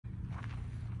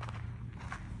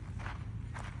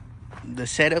the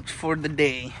setups for the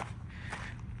day.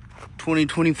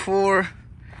 2024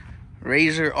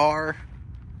 Razor R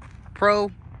Pro,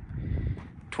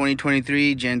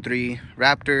 2023 Gen 3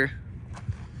 Raptor,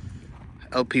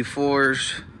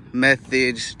 LP4s,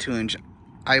 Methods, 2-inch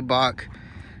Eibach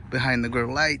behind the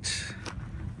grill lights,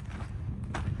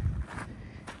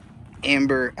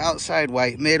 amber outside,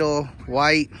 white middle,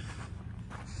 white.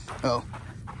 Oh,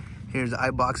 here's the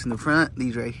Eibachs in the front,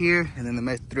 these right here, and then the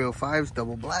Met 305s,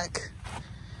 double black.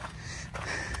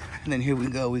 And then here we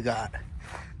go, we got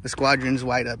the Squadrons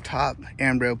white up top,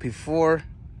 amber LP4,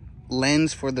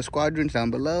 lens for the Squadrons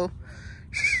down below,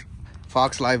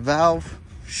 Fox Live valve,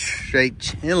 straight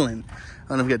chilling. I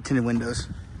don't know if we got tinted windows.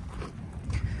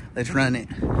 Let's run it.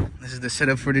 This is the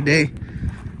setup for today.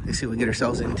 Let's see what we get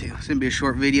ourselves into. It's gonna be a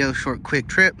short video, short, quick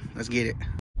trip. Let's get it.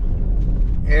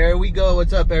 Here we go.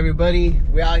 What's up, everybody?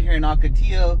 We're out here in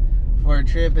Ocotillo for a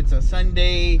trip. It's a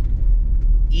Sunday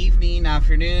evening,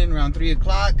 afternoon, around 3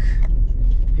 o'clock.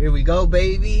 Here we go,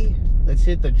 baby. Let's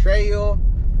hit the trail.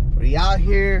 We're out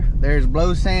here. There's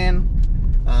blow sand.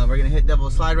 We're gonna hit double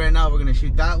slide right now. We're gonna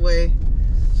shoot that way.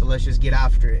 So let's just get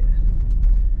after it.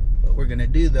 What we're gonna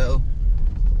do though,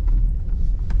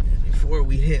 before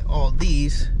we hit all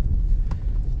these,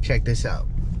 check this out.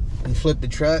 We flip the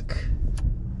truck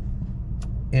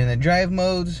in the drive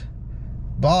modes,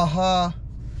 Baja,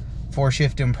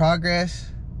 4-shift in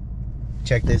progress.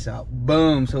 Check this out.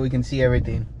 Boom, so we can see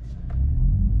everything.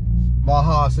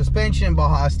 Baja suspension,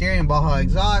 Baja steering, Baja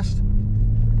exhaust,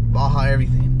 Baja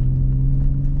everything.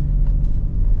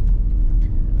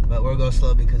 But we'll go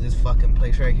slow because this fucking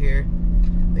place right here,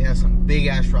 they have some big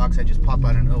ass rocks that just pop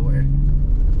out of nowhere.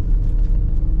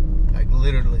 Like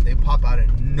literally, they pop out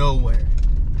of nowhere.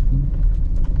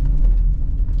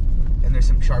 And there's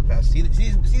some sharp ass. See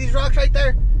these rocks right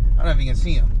there? I don't know if you can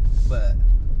see them, but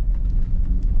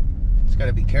just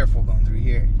gotta be careful going through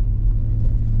here.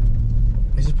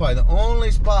 This is probably the only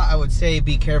spot I would say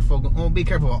be careful. Well, be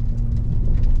careful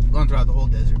going throughout the whole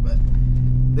desert, but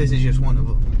this is just one of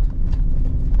them.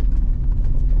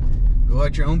 Go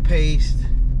at your own pace.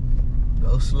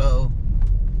 Go slow.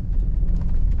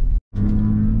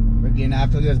 We're getting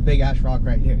after this big ass rock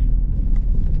right here.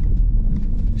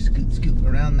 Scoot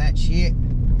around that shit.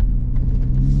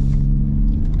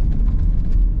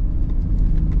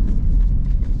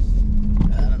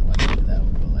 I don't know what to do that.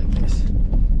 We'll go like this.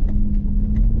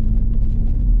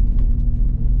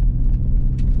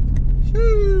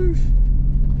 Shoosh.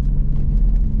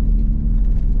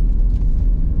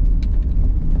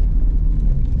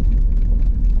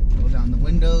 Go down the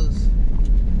windows.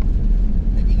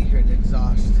 Maybe you can hear the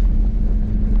exhaust.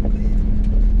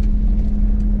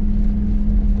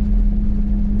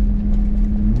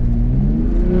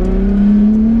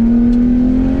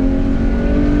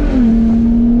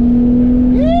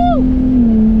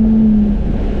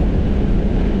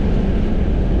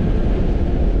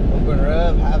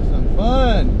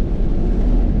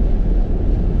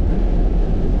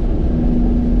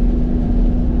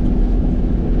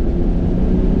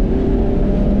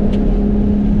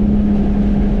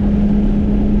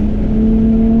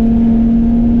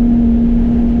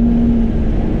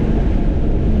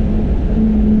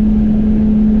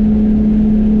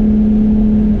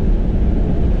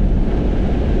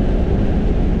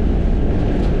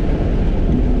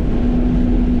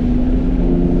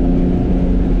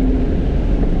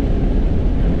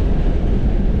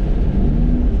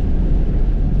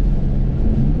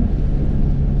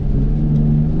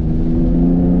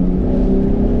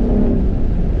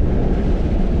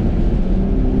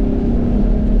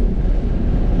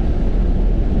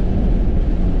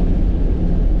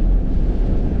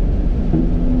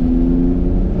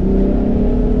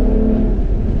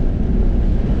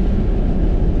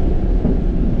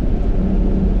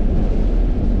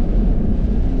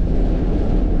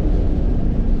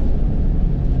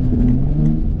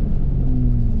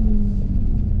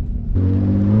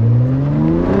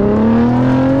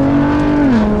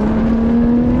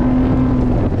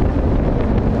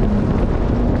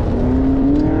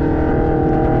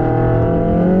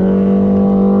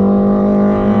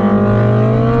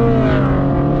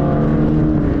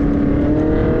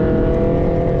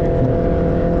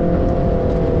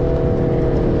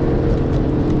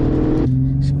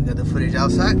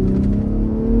 Outside.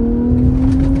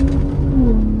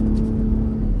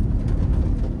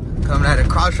 Coming at a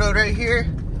crossroad right here.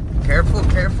 Careful,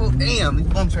 careful. Damn, these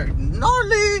bumps are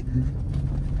gnarly.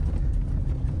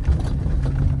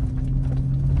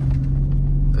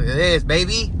 Look at this,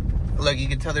 baby. Look, you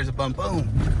can tell there's a bump. Boom.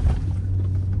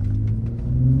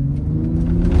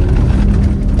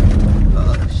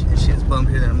 Oh, shit's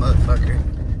bumpier than a motherfucker.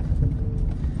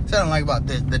 That's what I don't like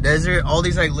about the desert. All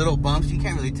these like little bumps, you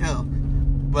can't really tell,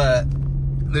 but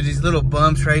there's these little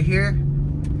bumps right here.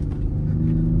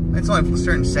 It's only for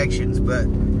certain sections, but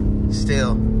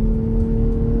still,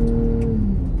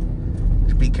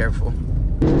 just be careful.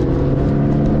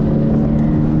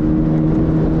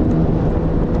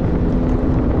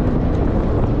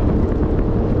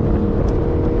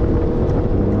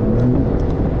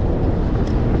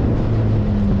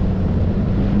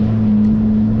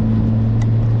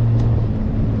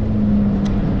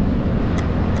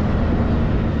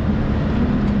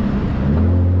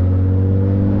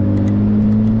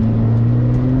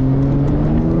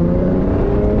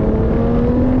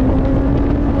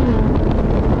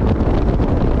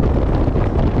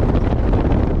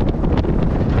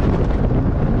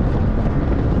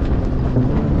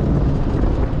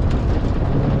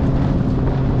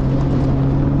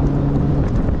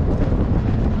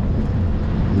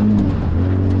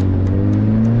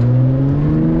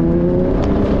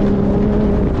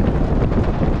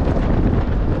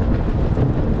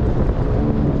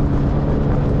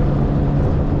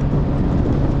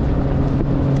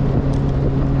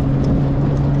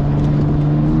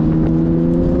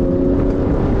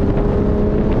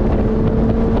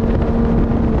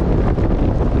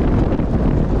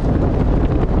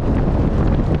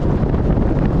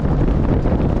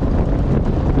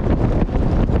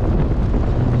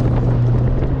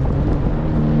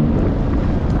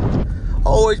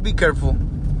 Always be careful.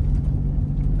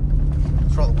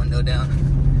 Let's roll the window down.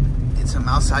 Get some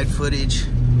outside footage.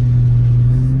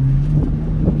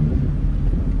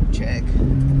 Check.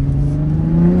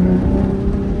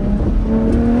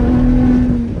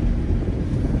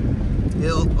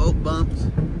 Hill, oh, bumps.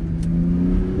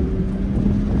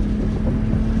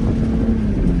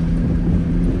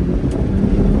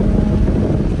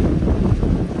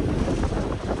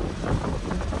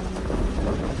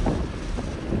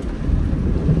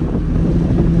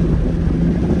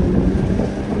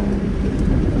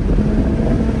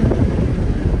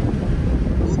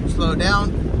 Slow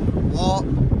down, wall,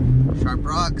 sharp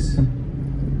rocks.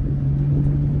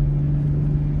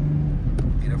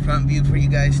 Get a front view for you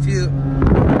guys too.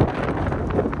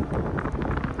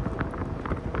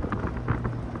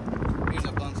 Here's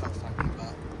the bumps I was talking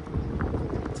about.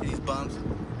 See these bumps?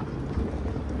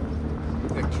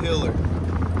 They're killer.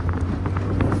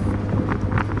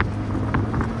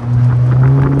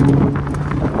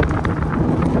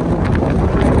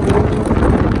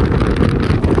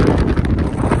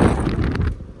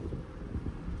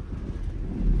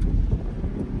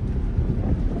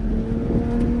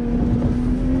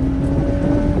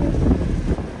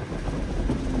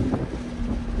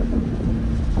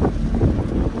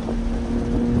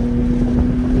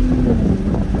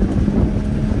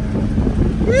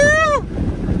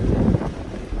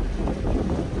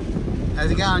 As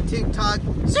a guy on TikTok,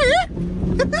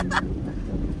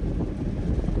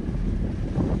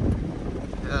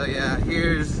 oh yeah,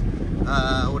 here's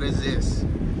what is this?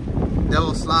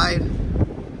 Double slide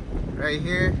right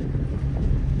here.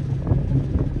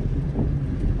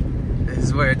 This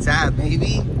is where it's at,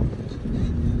 baby.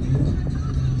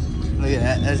 Look at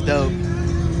that, that's dope.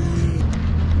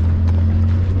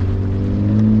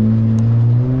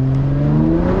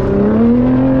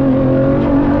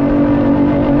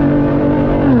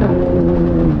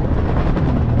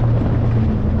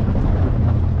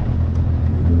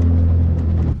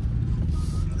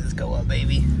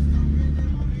 Baby.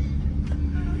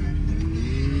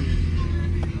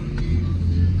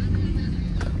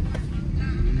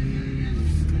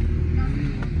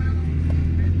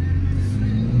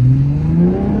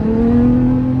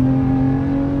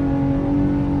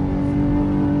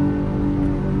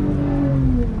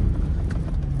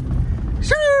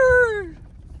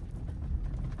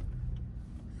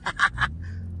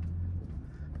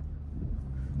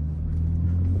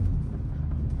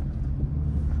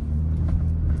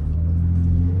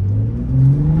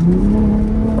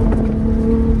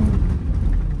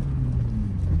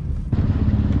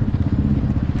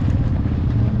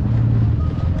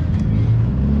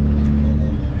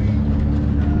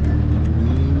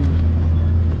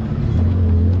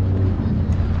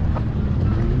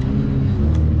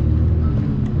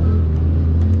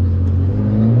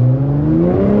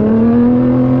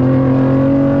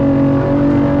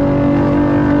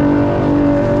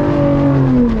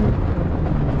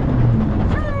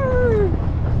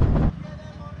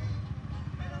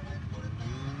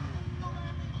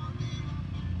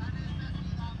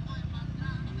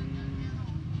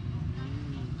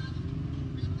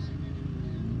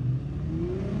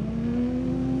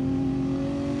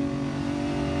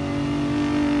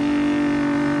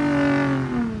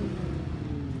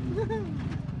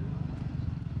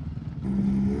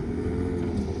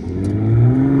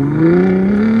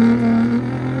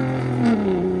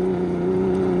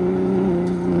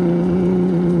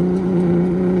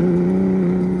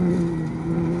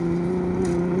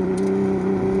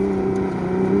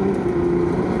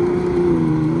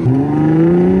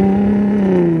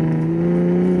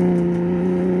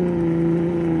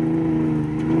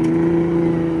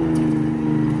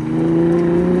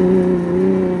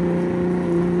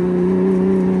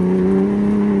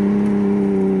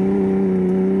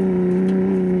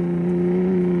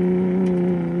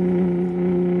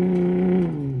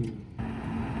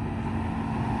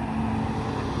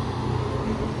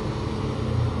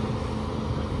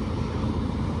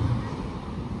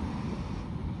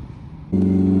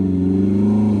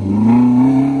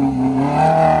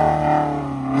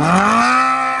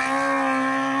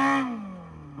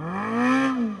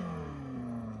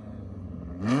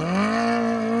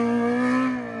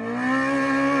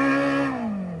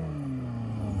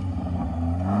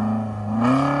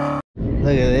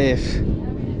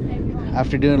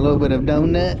 after doing a little bit of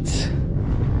donuts.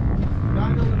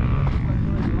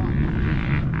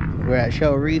 We're at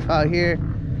Shell Reef out here.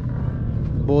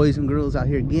 Boys and girls out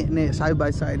here getting it.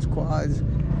 Side-by-side squads,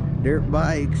 dirt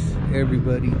bikes,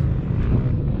 everybody.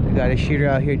 We got a shooter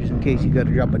out here just in case you got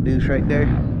to drop a deuce right there.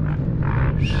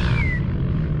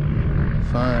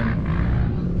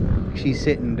 Fun. She's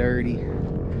sitting dirty.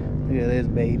 Look at this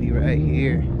baby right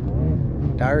here.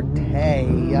 Dark hay.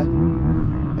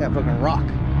 That fucking rock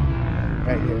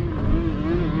right here.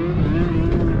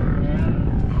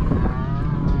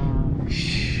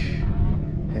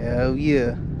 Hell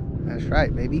yeah. That's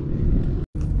right, baby.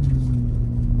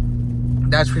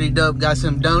 That's pretty dope. Got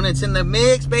some donuts in the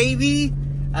mix, baby.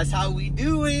 That's how we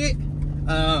do it.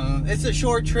 It's a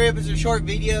short trip. It's a short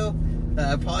video.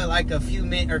 Probably like a few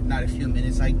minutes, or not a few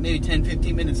minutes, like maybe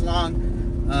 10-15 minutes long.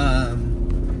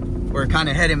 We're kind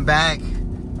of heading back.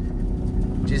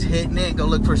 Just hitting it. Go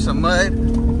look for some mud.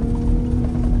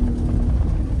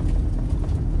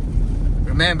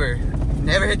 Remember,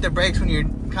 never hit the brakes when you're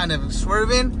kind of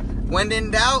swerving. When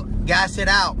in doubt, gas it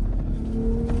out.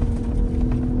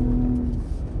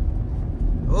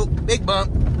 Oh, big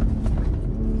bump.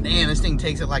 Damn, this thing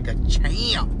takes it like a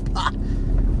champ.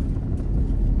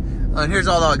 And here's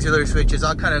all the auxiliary switches.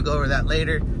 I'll kind of go over that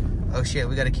later. Oh shit,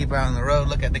 we got to keep our eye on the road.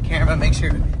 Look at the camera. Make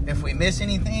sure if we miss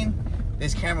anything,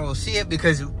 this camera will see it.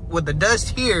 Because with the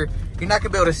dust here, you're not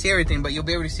going to be able to see everything. But you'll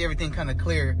be able to see everything kind of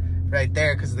clear right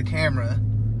there because of the camera.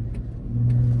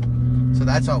 So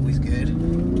that's always good.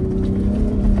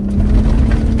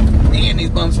 Man, these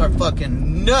bumps are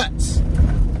fucking nuts.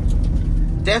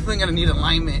 Definitely gonna need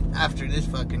alignment after this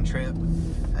fucking trip.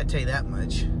 I'd tell you that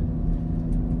much.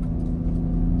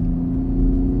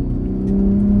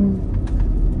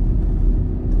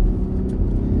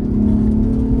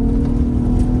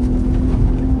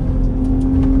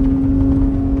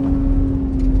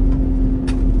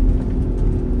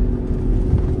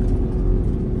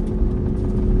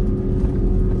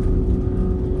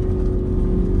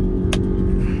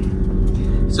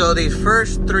 So these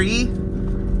first three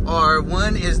are,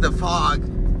 one is the fog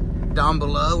down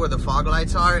below where the fog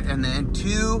lights are, and then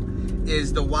 2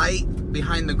 is the white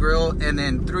behind the grill, and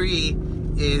then 3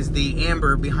 is the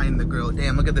amber behind the grill.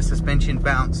 Damn, look at the suspension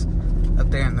bounce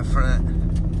up there in the front.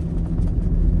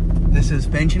 The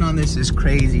suspension on this is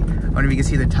crazy. I wonder if you can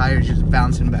see the tires just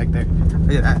bouncing back there.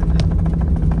 Look at that.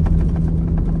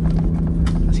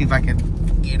 Let's see if I can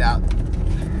get out.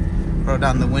 Roll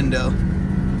down the window.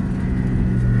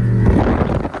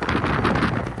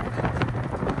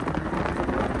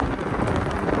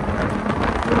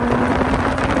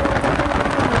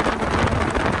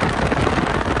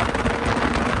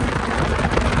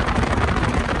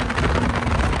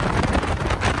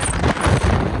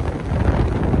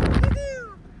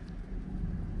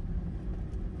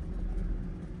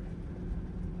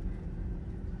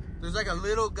 There's like a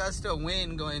little gust of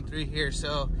wind going through here,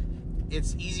 so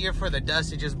it's easier for the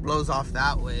dust. It just blows off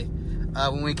that way.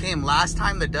 When we came last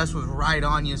time, the dust was right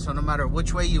on you, so no matter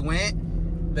which way you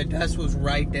went, the dust was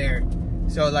right there.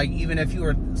 So like even if you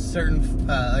were certain,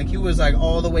 like he was like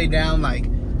all the way down, like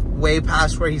way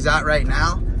past where he's at right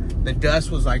now, the dust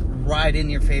was like right in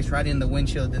your face, right in the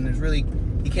windshield, and there's really,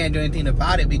 you can't do anything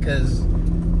about it because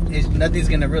nothing's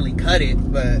gonna really cut it.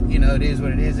 But you know, it is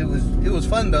what it is. It was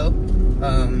fun though.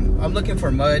 I'm looking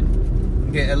for mud,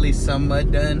 get at least some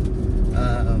mud done,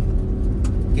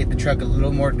 get the truck a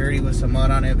little more dirty with some mud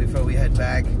on it before we head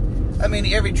back. I mean,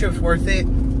 every trip's worth it.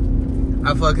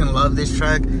 I fucking love this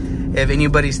truck. If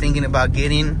anybody's thinking about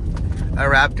getting a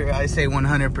Raptor, I say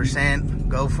 100%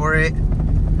 go for it.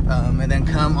 And then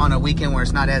come on a weekend where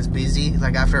it's not as busy,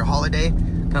 like after a holiday,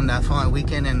 come that following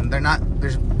weekend, and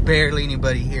there's barely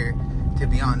anybody here, to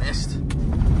be honest.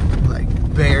 Like,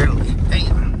 barely.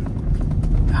 Damn.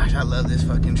 Gosh, I love this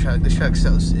fucking truck. This truck's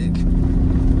so sick.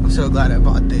 I'm so glad I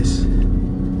bought this.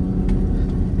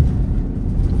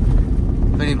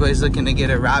 If anybody's looking to get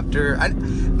a Raptor,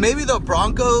 maybe the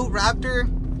Bronco Raptor,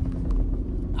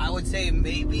 I would say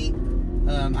maybe.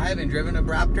 I haven't driven a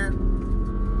Raptor.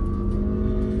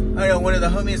 I know one of the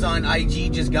homies on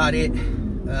IG just got it.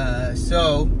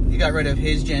 So he got rid of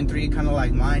his Gen 3, kind of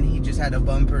like mine. He just had a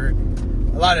bumper,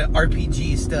 a lot of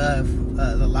RPG stuff,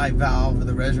 the live valve,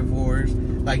 the reservoirs.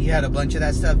 Like, he had a bunch of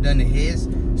that stuff done to his.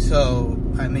 So,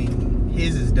 I mean,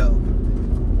 his is dope.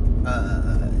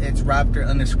 It's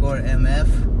Raptor_MF.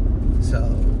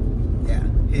 So, yeah,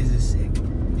 his is sick.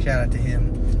 Shout out to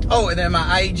him. Oh, and then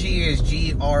my IG is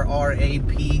GRRAPTORR.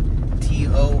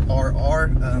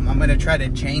 I'm going to try to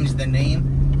change the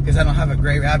name because I don't have a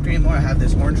gray Raptor anymore. I have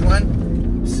this orange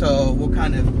one. So, we'll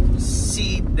kind of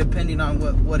see, depending on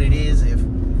what it is, if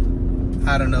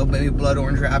I don't know, maybe blood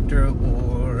orange raptor,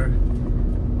 or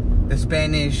the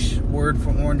Spanish word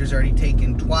for orange is already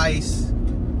taken twice.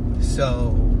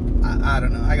 So I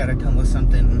don't know. I gotta come with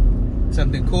something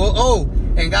cool. Oh,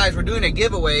 and guys, we're doing a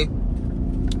giveaway.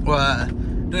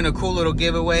 Doing a cool little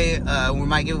giveaway. We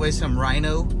might give away some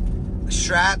rhino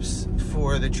straps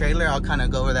for the trailer. I'll kind of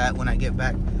go over that when I get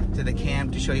back to the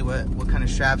camp to show you what kind of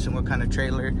straps and what kind of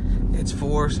trailer it's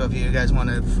for. So if you guys want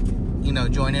to, you know,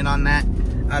 join in on that.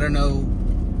 I don't know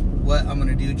what I'm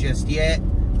gonna do just yet.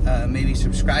 Maybe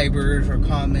subscribers or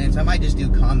comments. I might just do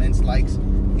comments, likes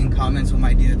and comments. We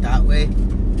might do it that way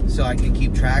so I can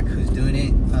keep track who's doing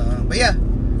it. But yeah,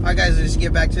 all right guys, let's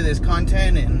get back to this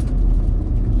content and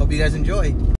hope you guys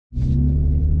enjoy.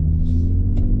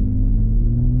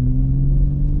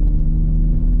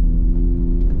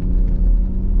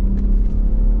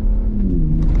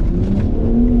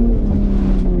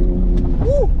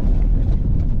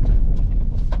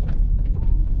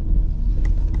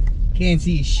 Can't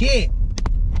see shit.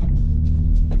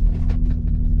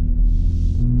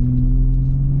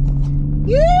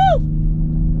 Woo!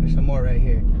 There's some more right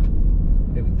here.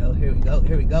 Here we go, here we go,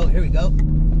 here we go, here we go.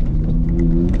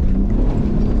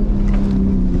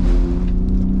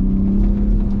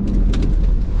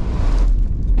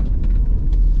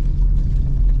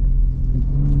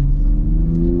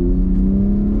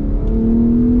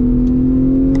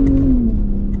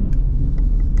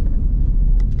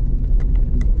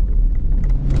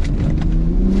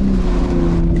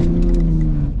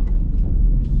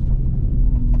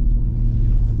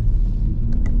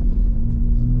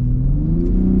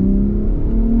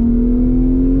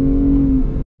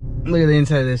 Look at the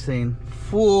inside of this thing,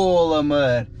 full of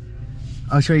mud.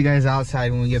 I'll show you guys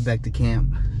outside when we get back to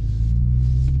camp.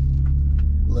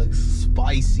 Looks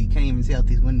spicy, can't even see out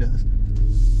these windows.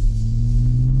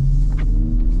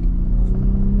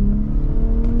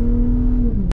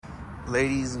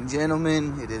 Ladies and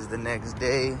gentlemen, it is the next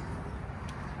day,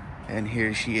 and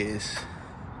here she is,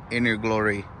 in her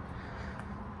glory,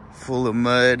 full of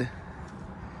mud.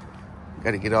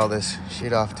 Gotta get all this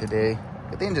shit off today.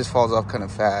 The thing just falls off kind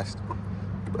of fast,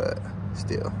 but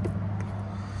still.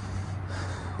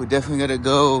 We definitely gotta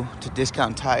go to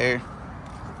Discount Tire.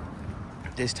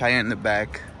 This tire in the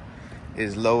back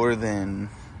is lower than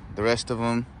the rest of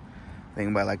them. I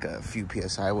think by like a few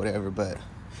PSI, whatever, but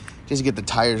just get the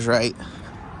tires right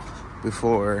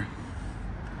before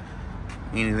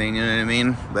anything, you know what I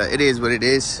mean? But it is what it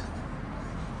is.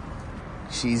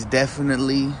 She's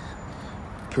definitely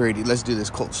pretty. Let's do this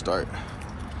cold start.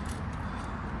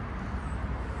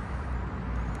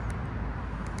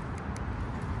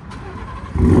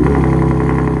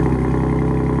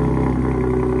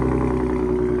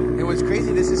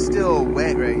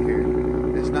 Wet right here.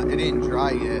 It didn't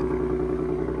dry yet.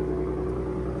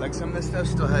 Like some of the stuff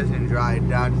still hasn't dried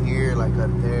down here, like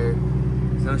up there.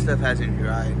 Some stuff hasn't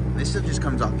dried. This stuff just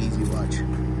comes off easy, watch.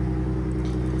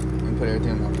 Let me put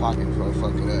everything in my pocket before I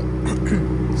fuck it up.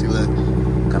 See, look.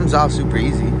 Comes off super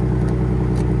easy.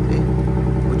 See?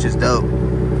 Which is dope.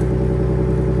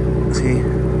 See?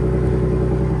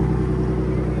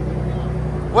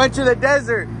 Went to the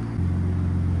desert.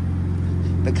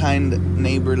 The kind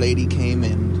neighbor lady came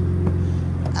and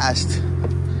asked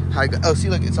how I got. Oh, see,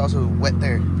 look, it's also wet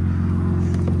there.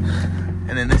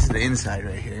 And then this is the inside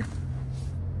right here.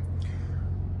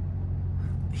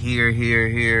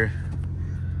 Here.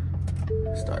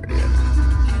 Started.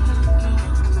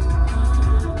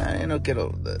 I didn't get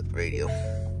over the radio.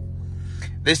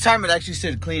 This time it actually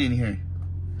said clean in here.